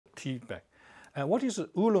tea bag. And what is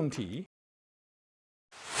oolong tea?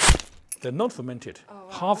 They're not fermented,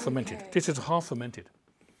 half fermented. This is half fermented.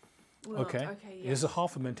 Oolong, okay, yes. This is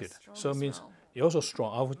half fermented. So it means smell. it's also strong.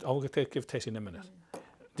 I will give taste in a minute.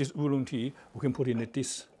 This oolong tea we can put in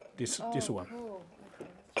this one. Cool. Okay,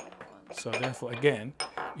 let's try that one. So therefore, again,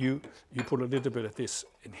 you put a little bit of this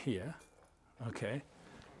in here. Okay,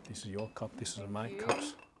 this is your cup. This is my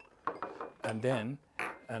cups. And then,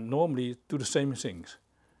 normally do the same things.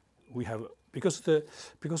 We have because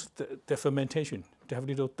the fermentation, they have a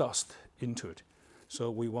little dust into it.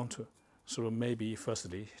 So we want to sort of maybe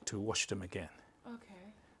firstly to wash them again.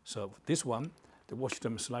 Okay. So this one, the wash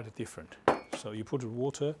them is slightly different. So you put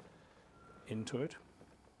water into it.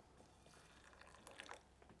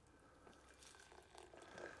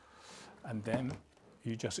 And then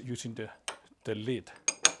you just using the lid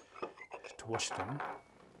to wash them.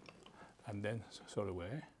 And then throw it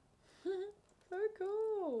away. So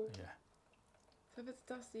cool. Yeah. So if it's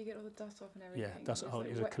dusty, you get all the dust off and everything. Yeah, that's all.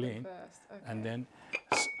 It's wet clean. them first. Okay. And then,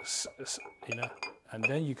 and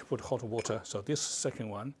then you can put hot water. So this second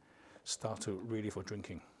one starts to really for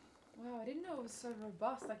drinking. Wow, I didn't know it was so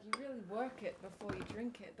robust. Like you really work it before you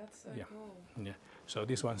drink it. That's so cool. Yeah. So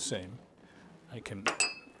this one same. I can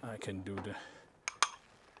do the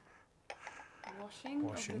Washing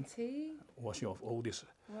of the tea. washing off all this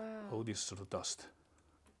sort of dust.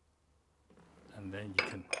 And then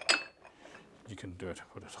you can do it.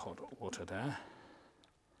 Put hot water there.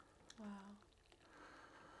 Wow.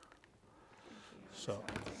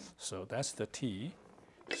 So that's the tea.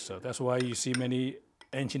 So that's why you see many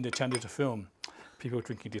ancient Chinese film, people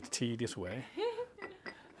drinking the tea this way.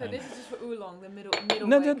 So this is just for oolong, the middle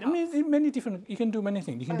No, way cups. many different. You can do many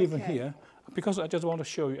things. You can leave them here because I just want to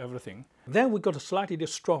show you everything. Then we got a slightly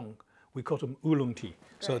less strong. We call them oolong tea. Great.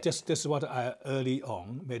 So this is what I early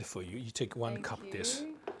on made for you. You take one cup this.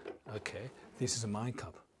 Okay, this is my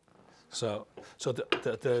cup. So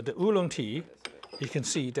the oolong tea, you can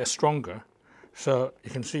see they're stronger. So you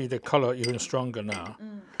can see the color even stronger now.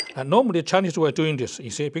 And normally the Chinese were doing this, you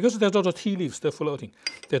see, because there's a lot of tea leaves, they're floating.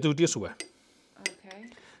 They do this way. Okay.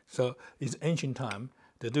 So it's ancient time,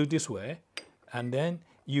 they do this way, and then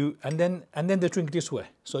they drink this way.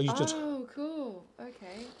 So you just cool.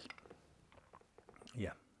 Okay.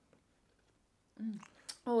 yeah.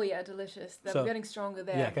 Oh yeah, delicious. They're getting stronger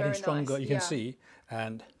there. Yeah, getting Very stronger. Nice. You can see,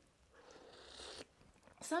 and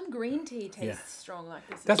some green tea tastes strong like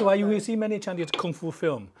this. that's why you will see many Chinese kung fu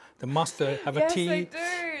film. The master have a tea, They do.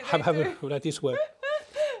 have it like this way.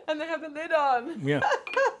 And they have the lid on. Yeah.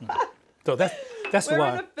 So that's We're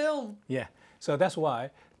why. in a film. Yeah. So that's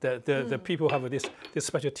why the people have this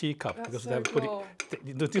special tea cup because they put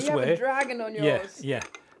it this you way. Have a dragon on yours. Yeah.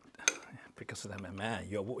 Because I'm a man,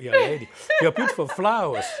 you're a lady. You're beautiful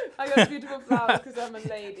flowers. I got beautiful flowers because I'm a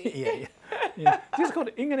lady. Yeah. This is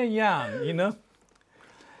called yin and yang, you know.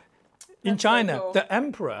 In China, so cool. the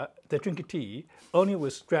emperor, they drink tea only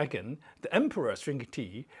with dragon. The emperors drink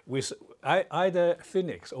tea with either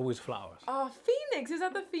phoenix or with flowers. Oh, phoenix. Is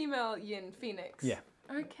that the female yin phoenix? Yeah.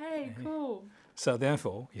 Okay, cool. So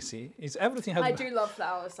therefore, you see, it's everything has. I do love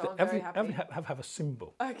flowers, so I'm very happy. Everything have a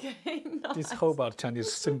symbol. Okay, nice. This whole about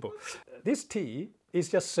Chinese symbol. This tea is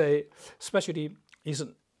just say, especially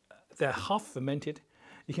they're half fermented.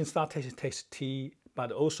 You can start taste tea,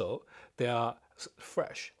 but also they are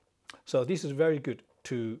fresh. So this is very good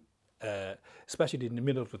to, especially in the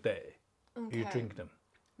middle of the day, you drink them.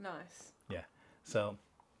 Nice. Yeah. So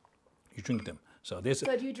you drink them. So this.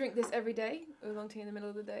 So do you drink this every day? Oolong tea in the middle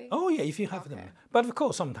of the day? Oh yeah, if you have them. But of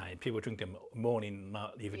course, sometimes people drink them morning,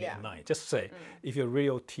 evening, and night. Just say, if you're a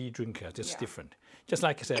real tea drinker, it's different. Just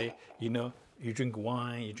like say, you drink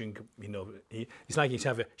wine, you drink, it's like you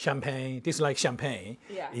have a champagne. This is like champagne,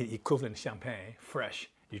 equivalent champagne, fresh.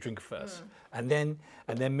 You drink first, and then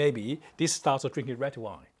maybe this starts drinking red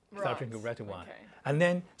wine. Start drinking red wine, and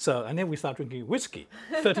then we start drinking whiskey.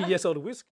 30 years old whiskey.